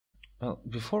Well,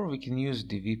 before we can use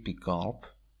the WPGulp,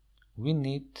 we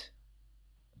need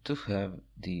to have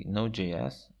the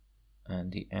Node.js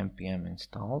and the npm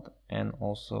installed, and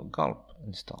also gulp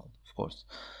installed, of course.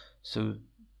 So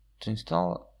to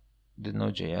install the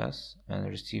Node.js and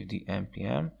receive the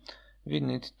npm, we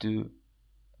need to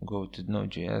go to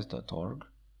nodejs.org,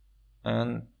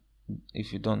 and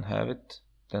if you don't have it,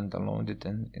 then download it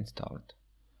and install it.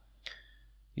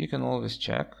 You can always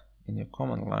check in your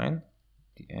command line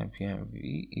the npm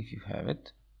v if you have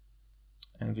it,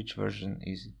 and which version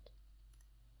is it.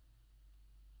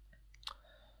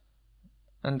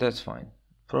 And that's fine.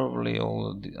 Probably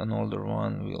an older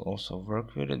one will also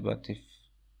work with it, but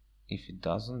if it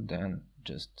doesn't, then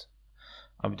just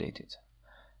update it.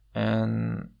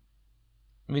 And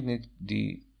we need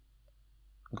the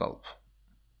gulp,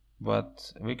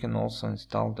 but we can also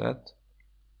install that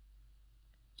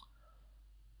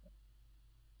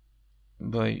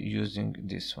by using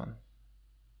this one.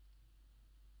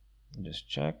 Just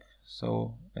check.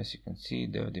 So as you can see,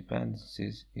 the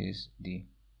dependencies is the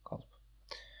gulp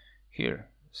here,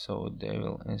 so they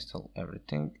will install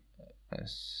everything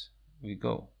as we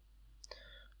go.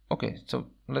 Okay, so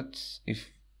let's,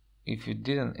 if you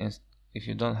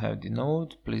don't have the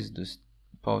node, please just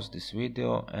pause this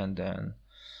video and then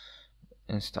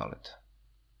install it.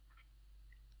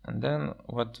 And then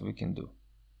what we can do,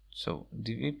 so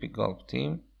the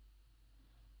WPGulpTheme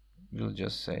will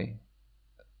just say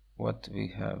what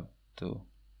we have to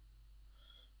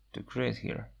create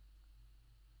here,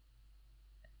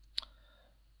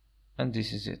 and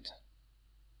this is it.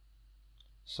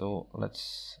 So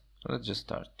let's just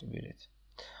start with it.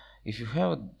 If you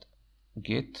have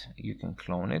Git, you can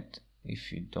clone it.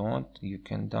 If you don't, you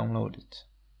can download it.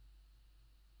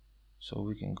 So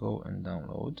we can go and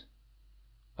download.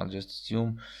 I'll just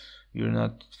assume you're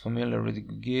not familiar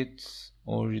with Git,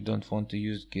 or you don't want to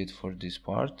use Git for this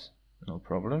part. No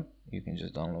problem, you can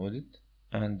just download it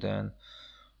and then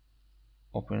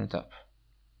open it up.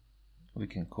 We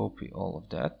can copy all of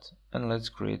that, and let's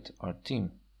create our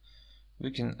theme.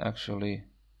 We can actually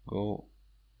go,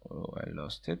 oh, I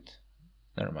lost it,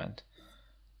 never mind.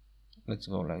 Let's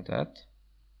go like that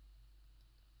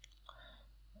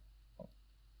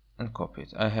and copy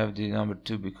it. I have the number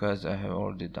 2 because I have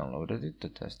already downloaded it to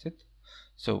test it.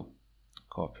 So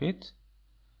copy it,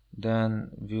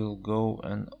 then we'll go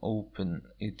and open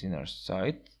it in our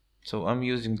site. So I'm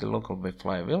using the local by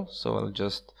flywheel, so I'll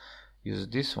just use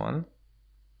this one.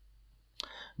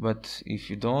 But if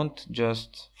you don't,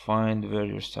 just find where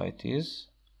your site is,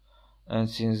 and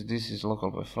since this is local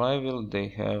by flywheel, they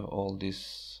have all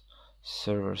this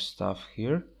server stuff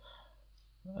here,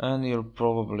 and you'll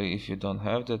probably, if you don't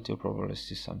have that, you'll probably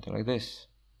see something like this.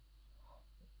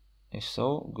 If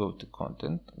so, go to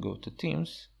content, go to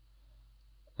themes,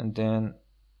 and then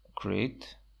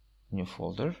create new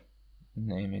folder,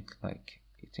 name it like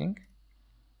eating,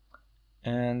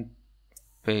 and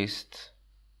paste,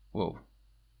 whoa,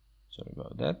 sorry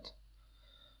about that.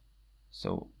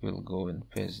 So we'll go and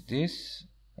paste this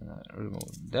and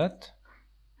remove that.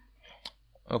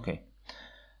 Okay,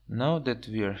 now that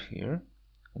we are here,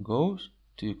 go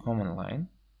to your command line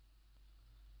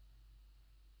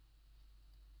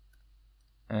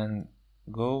and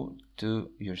go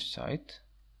to your site.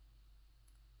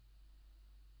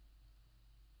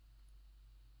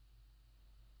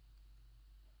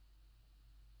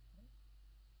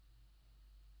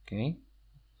 Okay,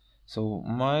 so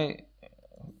my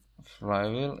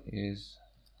flywheel is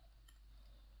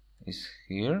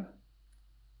here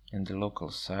in the local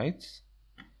sites.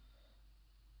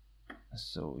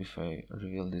 So if I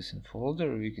reveal this in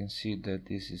folder, we can see that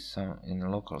this is some in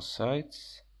local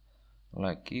sites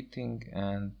like eating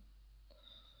and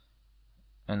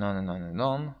on and on and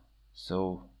on.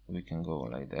 So we can go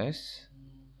like this,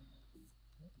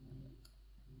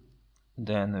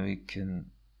 then we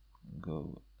can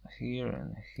go here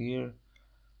and here,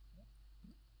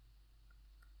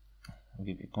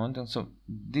 WP content. So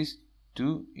this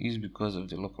too is because of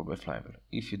the local by flywheel.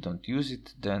 If you don't use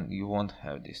it, then you won't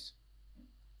have this.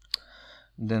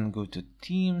 Then go to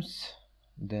themes,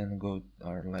 then go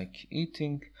our like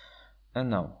eating, and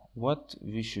now what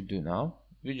we should do now,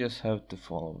 we just have to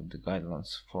follow the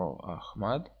guidelines for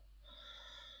Ahmad,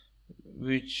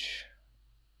 which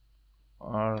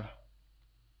are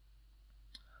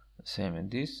the same as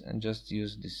this, and just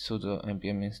use the sudo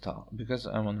npm install. Because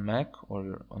I'm on Mac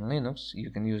or on Linux,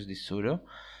 you can use the sudo.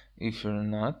 If you're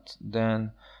not,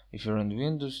 then if you're on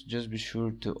Windows, just be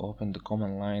sure to open the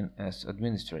command line as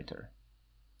administrator,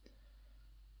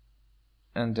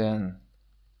 and then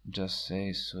just say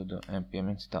sudo npm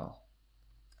install.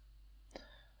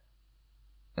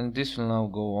 and this will now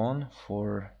go on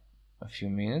for a few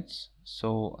minutes,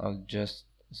 so I'll just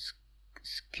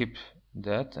skip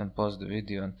that and pause the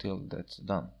video until that's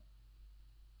done.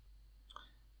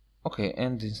 Okay,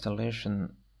 and the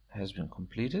installation has been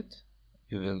completed.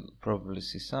 You will probably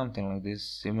see something like this,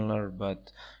 similar,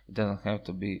 but it doesn't have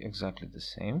to be exactly the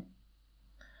same.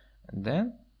 And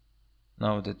then,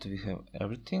 now that we have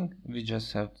everything, we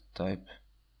just have to type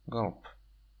gulp.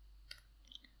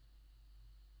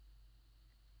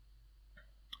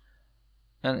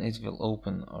 And it will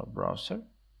open our browser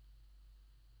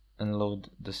and load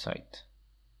the site.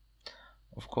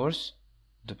 Of course,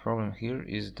 the problem here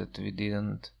is that we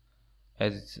didn't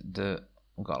edit the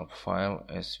gulp file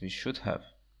as we should have.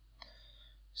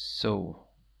 So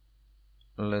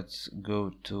let's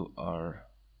go to our,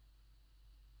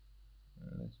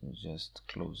 let me just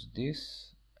close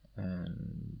this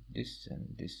and this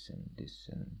and this and this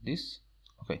and this.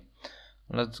 Okay,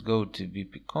 let's go to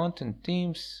WP content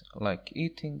themes like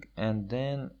eating, and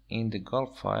then in the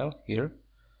gulp file here,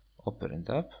 open it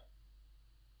up,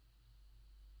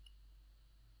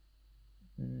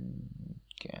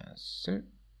 cancel,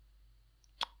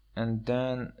 and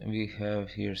then we have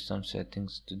here some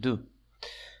settings to do.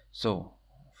 So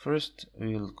first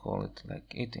we will call it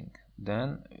like eating.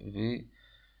 Then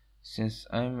since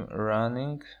I'm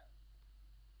running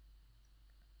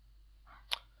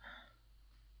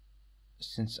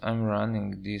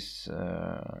this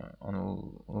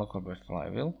on local by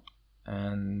Flywheel,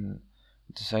 and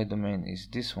the site domain is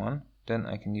this one, then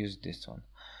I can use this one.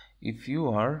 If you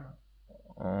are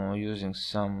using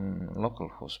some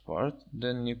localhost part,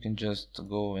 then you can just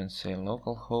go and say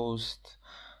localhost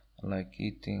like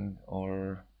eating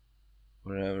or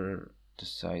wherever the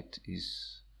site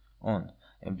is on,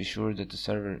 and be sure that the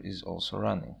server is also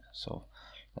running. So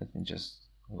let me just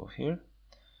go here.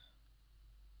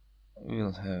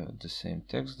 We'll have the same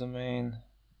text domain,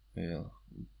 we'll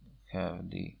have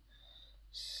the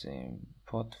same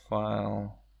pod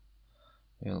file,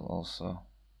 we'll also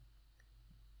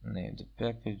name the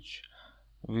package.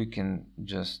 We can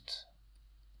just,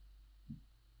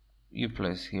 you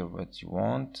place here what you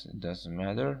want, it doesn't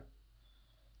matter.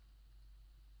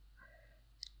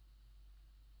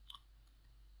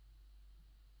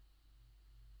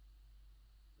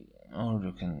 Or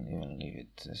you can even leave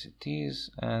it as it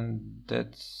is, and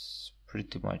that's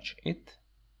pretty much it.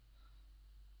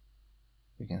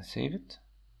 We can save it.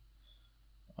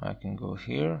 I can go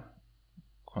here,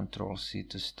 Control C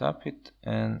to stop it,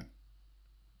 and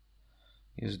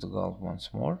use the gulp once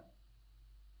more.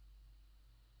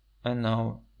 And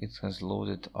now it has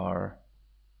loaded our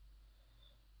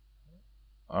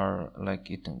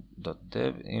like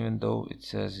eating.dev, even though it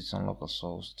says it's on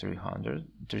localhost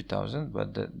 3000,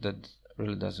 but that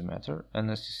really doesn't matter. And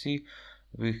as you see,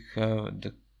 we have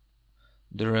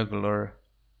the regular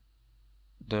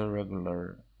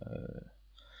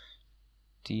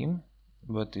theme.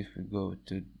 But if we go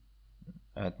to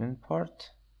admin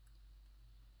part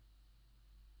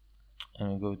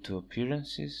and we go to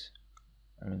appearance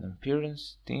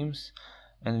themes,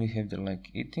 and we have the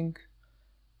like eating,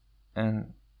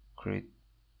 and create,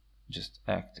 just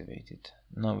activate it.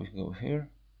 Now we go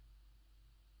here.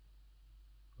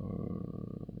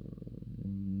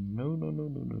 No.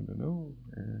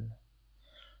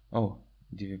 Oh,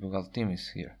 the WPGulpTheme is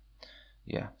here.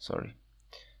 Yeah, sorry.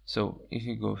 So if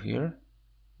you go here,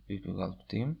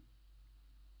 WPGulpTheme,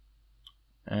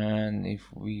 and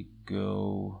if we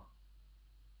go,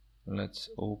 let's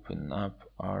open up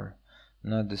our,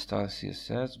 not the style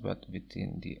CSS, but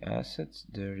within the assets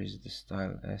there is the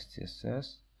style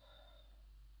SCSS.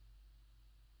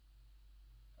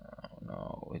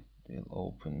 No, it will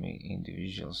open me in the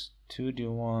Visual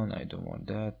Studio one. I don't want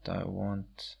that. I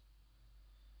want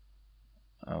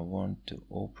to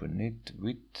open it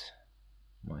with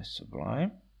my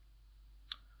Sublime.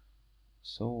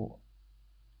 So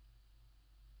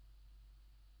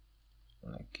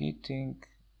like eating,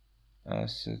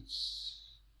 assets,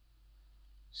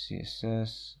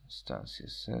 CSS, style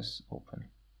CSS, open.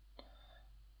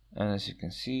 And as you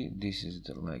can see, this is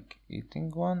the like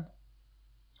eating one.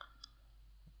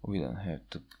 We don't have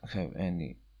to have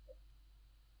any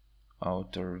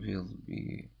outer, will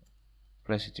be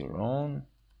place it your own.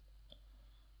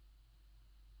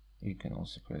 You can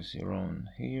also place your own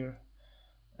here.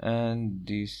 And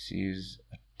this is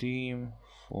a theme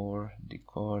for the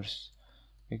course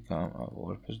Become a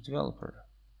WordPress Developer.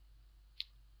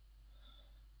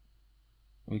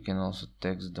 We can also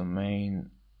text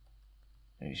domain,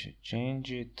 we should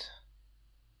change it.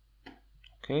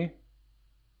 Okay,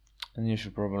 and you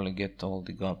should probably get all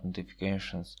the gulp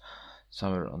notifications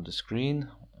somewhere on the screen.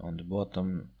 On the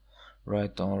bottom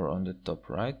right or on the top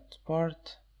right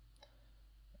part,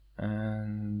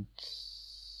 and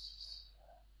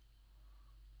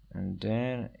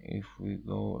then if we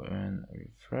go and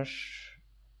refresh,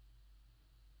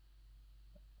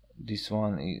 this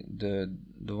one,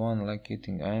 the one like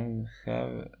hitting I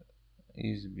have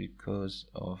is because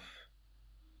of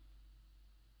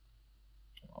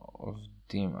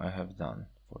theme I have done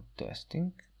for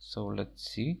testing. So let's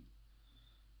see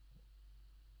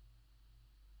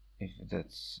if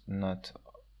that's not.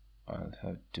 I'll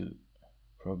have to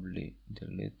probably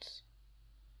delete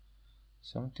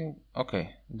something.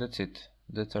 Okay, that's it,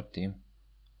 that's our theme.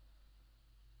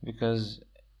 Because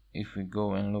if we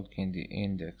go and look in the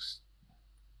index,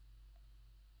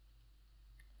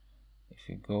 if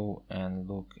we go and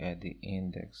look at the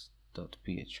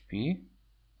index.php,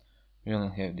 we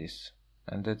only have this,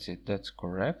 and that's it, that's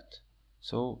correct.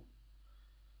 So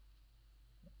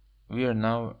we are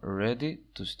now ready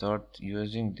to start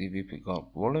using the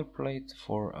WPGulp boilerplate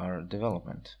for our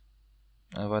development.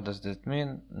 And what does that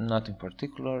mean? Nothing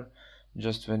particular,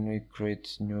 just when we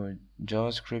create new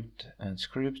JavaScript and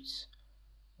scripts,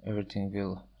 everything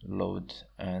will load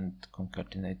and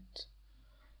concatenate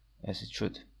as it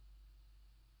should.